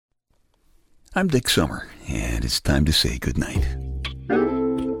I'm Dick Summer, and it's time to say goodnight.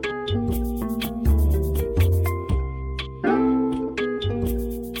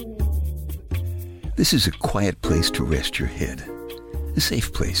 This is a quiet place to rest your head, a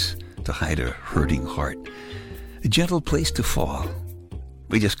safe place to hide a hurting heart, a gentle place to fall.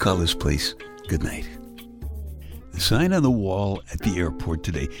 We just call this place goodnight. The sign on the wall at the airport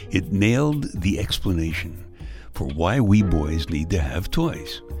today, it nailed the explanation for why we boys need to have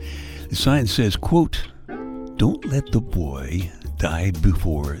toys. The sign says, quote, "Don't let the boy die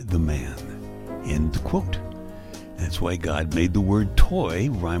before the man," end quote. That's why God made the word toy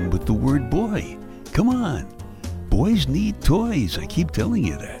rhyme with the word boy. Come on, boys need toys. I keep telling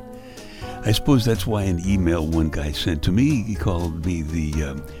you that. I suppose that's why an email one guy sent to me, he called me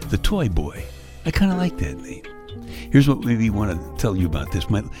the toy boy. I kind of like that name. Here's what maybe want to tell you about this.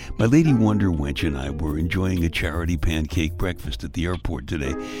 My lady Wonder Wench and I were enjoying a charity pancake breakfast at the airport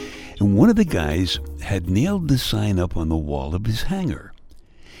today, and one of the guys had nailed the sign up on the wall of his hangar.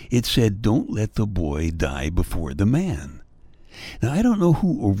 It said, "Don't let the boy die before the man." Now, I don't know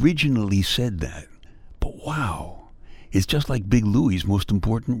who originally said that, but wow, it's just like Big Louie's most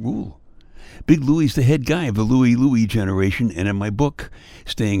important rule. Big Louie's the head guy of the Louie generation, and in my book,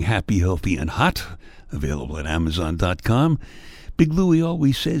 Staying Happy, Healthy, and Hot, available at Amazon.com, Big Louie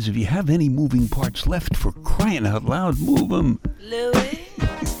always says, if you have any moving parts left, for crying out loud, move them. Louie,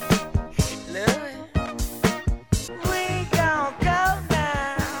 we gon' go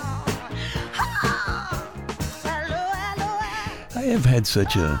now. I have had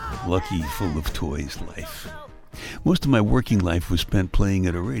such a lucky, full of toys life. Most of my working life was spent playing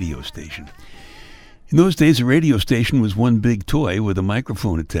at a radio station. In those days, a radio station was one big toy with a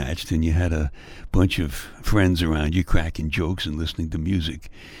microphone attached, and you had a bunch of friends around you cracking jokes and listening to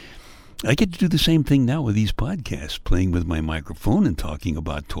music. I get to do the same thing now with these podcasts, playing with my microphone and talking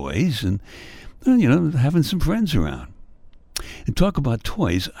about toys and, having some friends around. And talk about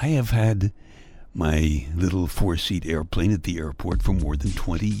toys, I have had my little 4-seat airplane at the airport for more than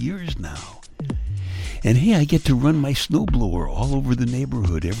 20 years now. And hey, I get to run my snowblower all over the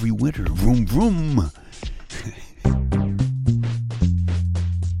neighborhood every winter. Vroom, vroom.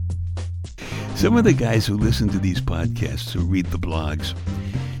 Some of the guys who listen to these podcasts or read the blogs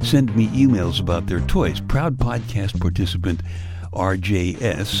send me emails about their toys. Proud podcast participant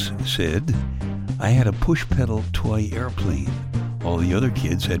RJS said, "I had a push-pedal toy airplane. All the other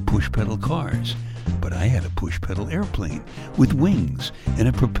kids had push-pedal cars, but I had a push-pedal airplane with wings and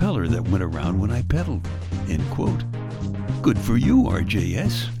a propeller that went around when I pedaled," end quote. Good for you,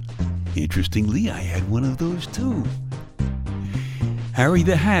 RJS. Interestingly, I had one of those too. Harry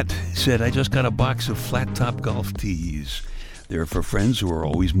the Hat said, "I just got a box of flat-top golf tees. They're for friends who are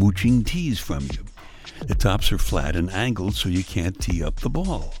always mooching tees from you. The tops are flat and angled so you can't tee up the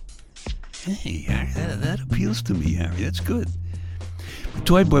ball." Hey, that appeals to me, Harry. That's good.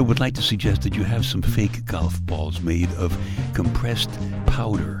 Toy Boy would like to suggest that you have some fake golf balls made of compressed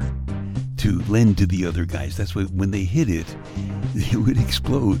powder to lend to the other guys. That's why when they hit it, it would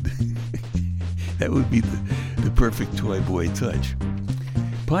explode. That would be the perfect Toy Boy touch.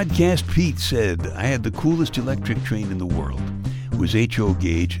 Podcast Pete said, "I had the coolest electric train in the world. It was HO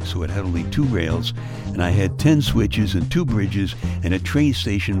gauge, so it had only 2 rails, and I had 10 switches and 2 bridges and a train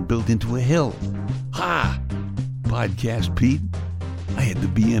station built into a hill." Ha! Podcast Pete. I had the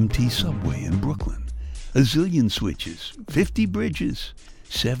BMT subway in Brooklyn. A zillion switches, 50 bridges,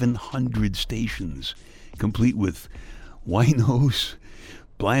 700 stations, complete with winos,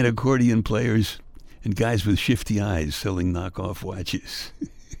 blind accordion players, and guys with shifty eyes selling knockoff watches.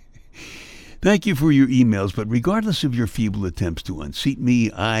 Thank you for your emails, but regardless of your feeble attempts to unseat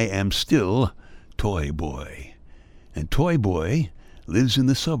me, I am still Toy Boy. And Toy Boy lives in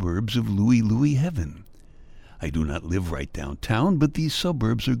the suburbs of Louie heaven. I do not live right downtown, but these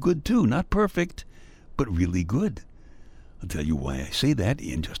suburbs are good too. Not perfect, but really good. I'll tell you why I say that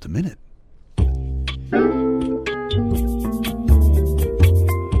in just a minute.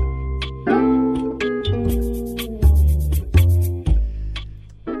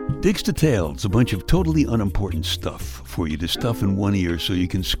 Dick's Details, a bunch of totally unimportant stuff for you to stuff in one ear so you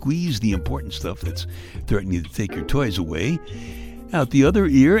can squeeze the important stuff that's threatening to take your toys away out the other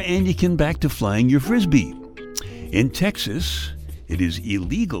ear, and you can back to flying your Frisbee. In Texas, it is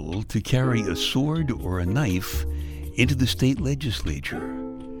illegal to carry a sword or a knife into the state legislature.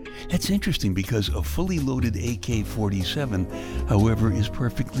 That's interesting because a fully loaded AK-47, however, is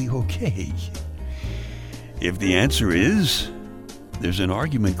perfectly okay. If the answer is, there's an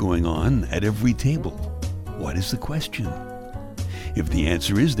argument going on at every table. What is the question? If the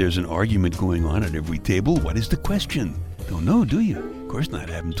answer is there's an argument going on at every table, what is the question? Don't know, do you? course not,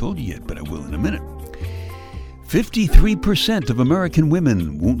 I haven't told you yet, but I will in a minute. 53% of American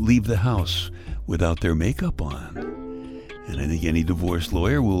women won't leave the house without their makeup on. And I think any divorce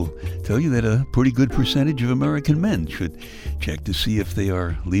lawyer will tell you that a pretty good percentage of American men should check to see if they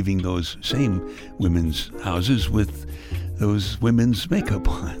are leaving those same women's houses with those women's makeup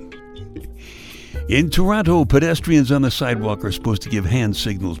on. In Toronto, pedestrians on the sidewalk are supposed to give hand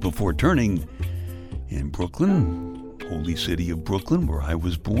signals before turning. In Brooklyn, holy city of Brooklyn, where I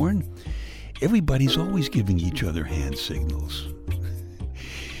was born, everybody's always giving each other hand signals.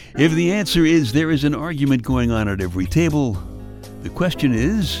 If the answer is there is an argument going on at every table, the question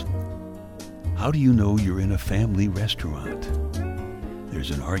is, how do you know you're in a family restaurant?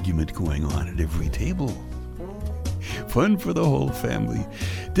 There's an argument going on at every table. Fun for the whole family.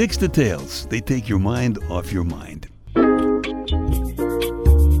 Dick's Details. They take your mind off your mind.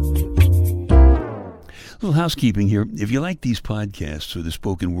 Little housekeeping here. If you like these podcasts or the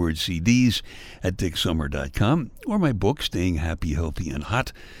spoken word CDs at dicksummer.com, or my book, Staying Happy, Healthy, and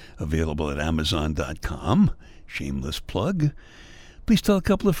Hot, available at amazon.com, shameless plug, please tell a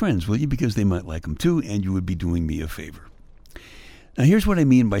couple of friends, will you? Because they might like them too, and you would be doing me a favor. Now, here's what I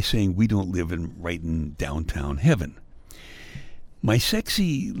mean by saying we don't live right in downtown heaven. My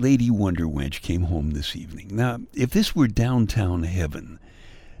sexy lady wonder wench came home this evening. Now, if this were downtown heaven,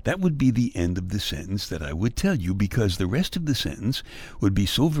 that would be the end of the sentence that I would tell you, because the rest of the sentence would be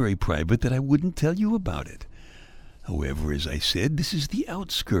so very private that I wouldn't tell you about it. However, as I said, this is the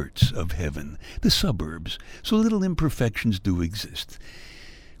outskirts of heaven, the suburbs, so little imperfections do exist.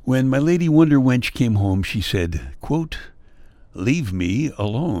 When my lady wonder wench came home, she said, quote, "Leave me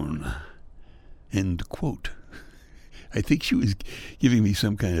alone," end quote. I think she was giving me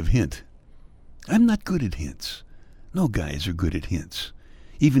some kind of hint. I'm not good at hints. No guys are good at hints.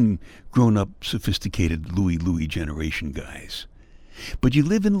 Even grown-up, sophisticated Louie generation guys. But you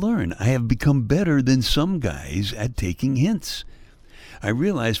live and learn. I have become better than some guys at taking hints. I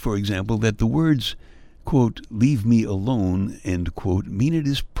realize, for example, that the words, quote, "leave me alone," end quote, mean it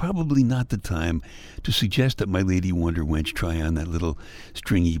is probably not the time to suggest that my lady wonder wench try on that little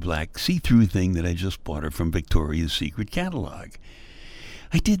stringy black see-through thing that I just bought her from Victoria's Secret catalog.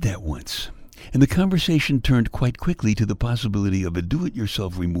 I did that once. And the conversation turned quite quickly to the possibility of a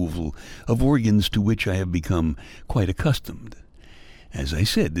do-it-yourself removal of organs to which I have become quite accustomed. As I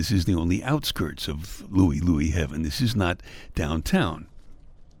said, this is the only outskirts of Louie heaven. This is not downtown.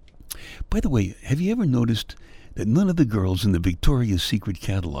 By the way, have you ever noticed that none of the girls in the Victoria's Secret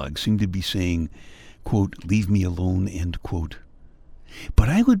catalog seem to be saying, quote, "leave me alone," end quote? But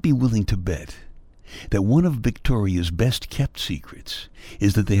I would be willing to bet that one of Victoria's best-kept secrets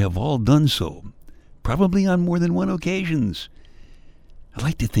is that they have all done so, probably on more than one occasions. I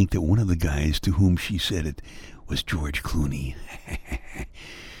like to think that one of the guys to whom she said it was George Clooney.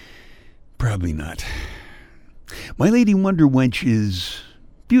 Probably not. My lady wonder wench is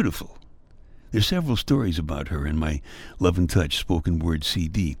beautiful. There's several stories about her in my Love and Touch spoken word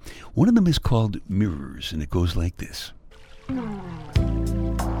CD. One of them is called Mirrors, and it goes like this.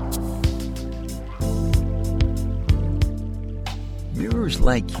 Mirrors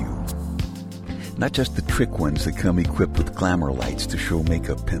like you. Not just the trick ones that come equipped with glamour lights to show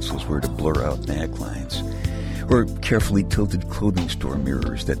makeup pencils where to blur out neglines, or carefully tilted clothing store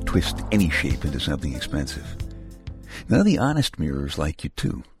mirrors that twist any shape into something expensive. Now the honest mirrors like you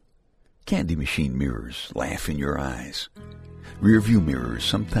too. Candy machine mirrors laugh in your eyes. Rear view mirrors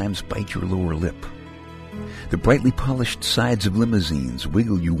sometimes bite your lower lip. The brightly polished sides of limousines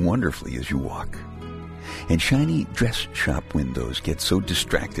wiggle you wonderfully as you walk. And shiny dress shop windows get so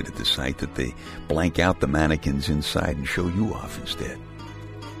distracted at the sight that they blank out the mannequins inside and show you off instead.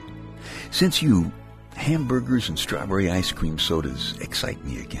 Since you, hamburgers and strawberry ice cream sodas excite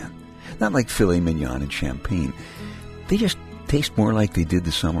me again. Not like filet mignon and champagne. They just taste more like they did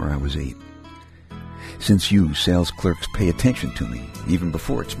the summer I was 8. Since you, sales clerks, pay attention to me even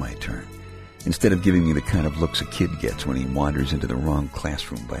before it's my turn, instead of giving me the kind of looks a kid gets when he wanders into the wrong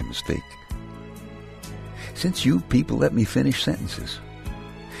classroom by mistake. Since you people let me finish sentences.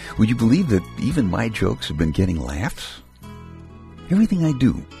 Would you believe that even my jokes have been getting laughs? Everything I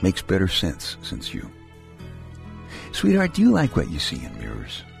do makes better sense since you. Sweetheart, do you like what you see in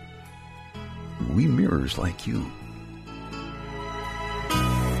mirrors? We mirrors like you.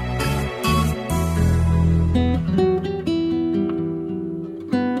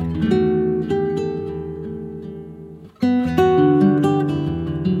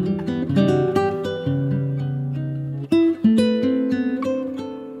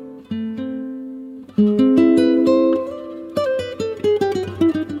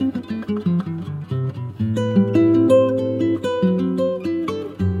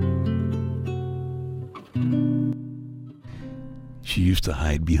 She used to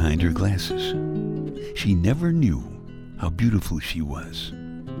hide behind her glasses. She never knew how beautiful she was,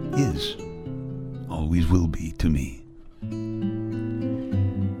 is, always will be to me.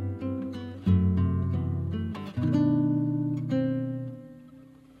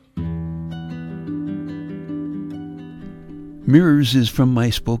 Mirrors is from my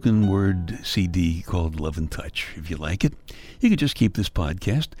spoken word CD called Love and Touch. If you like it, you can just keep this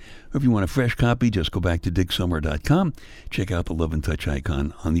podcast. Or if you want a fresh copy, just go back to dicksummer.com. Check out the Love and Touch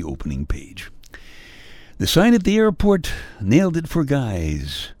icon on the opening page. The sign at the airport nailed it for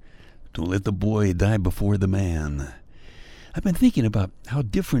guys. Don't let the boy die before the man. I've been thinking about how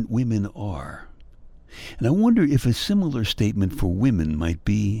different women are. And I wonder if a similar statement for women might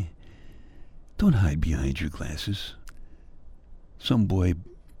be, don't hide behind your glasses. Some boy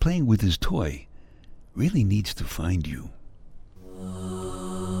playing with his toy really needs to find you.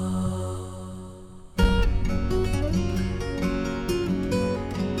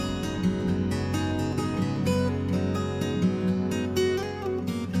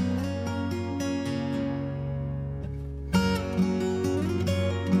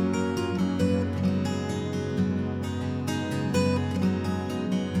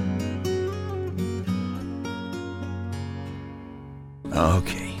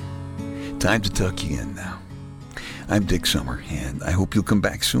 Okay, time to tuck you in now. I'm Dick Summer, and I hope you'll come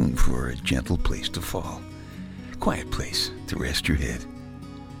back soon for a gentle place to fall. Quiet place to rest your head.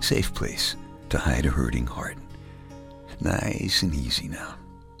 Safe place to hide a hurting heart. Nice and easy now.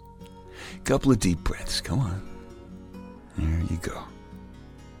 Couple of deep breaths, come on. There you go.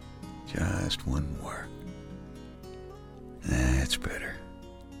 Just one more. That's better.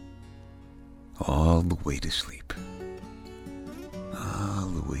 All the way to sleep. All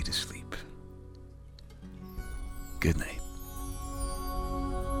the way to sleep.